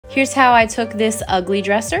Here's how I took this ugly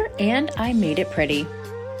dresser and I made it pretty.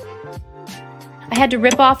 I had to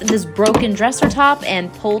rip off this broken dresser top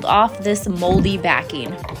and pulled off this moldy backing.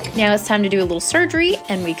 Now it's time to do a little surgery,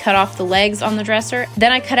 and we cut off the legs on the dresser.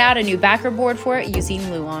 Then I cut out a new backer board for it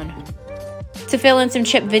using Luan. To fill in some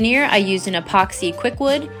chip veneer, I used an epoxy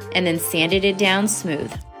quickwood and then sanded it down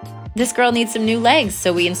smooth. This girl needs some new legs,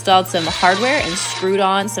 so we installed some hardware and screwed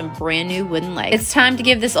on some brand new wooden legs. It's time to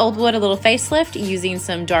give this old wood a little facelift using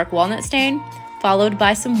some dark walnut stain, followed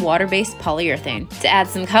by some water-based polyurethane. To add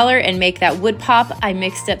some color and make that wood pop, I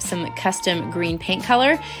mixed up some custom green paint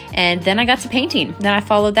color, and then I got to painting. Then I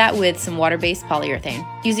followed that with some water-based polyurethane.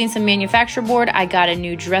 Using some manufacturer board, I got a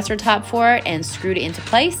new dresser top for it and screwed it into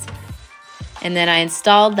place. And then I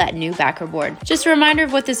installed that new backer board. Just a reminder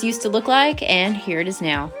of what this used to look like, and here it is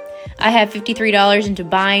now. I have $53 into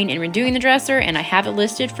buying and redoing the dresser, and I have it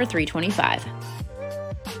listed for $325.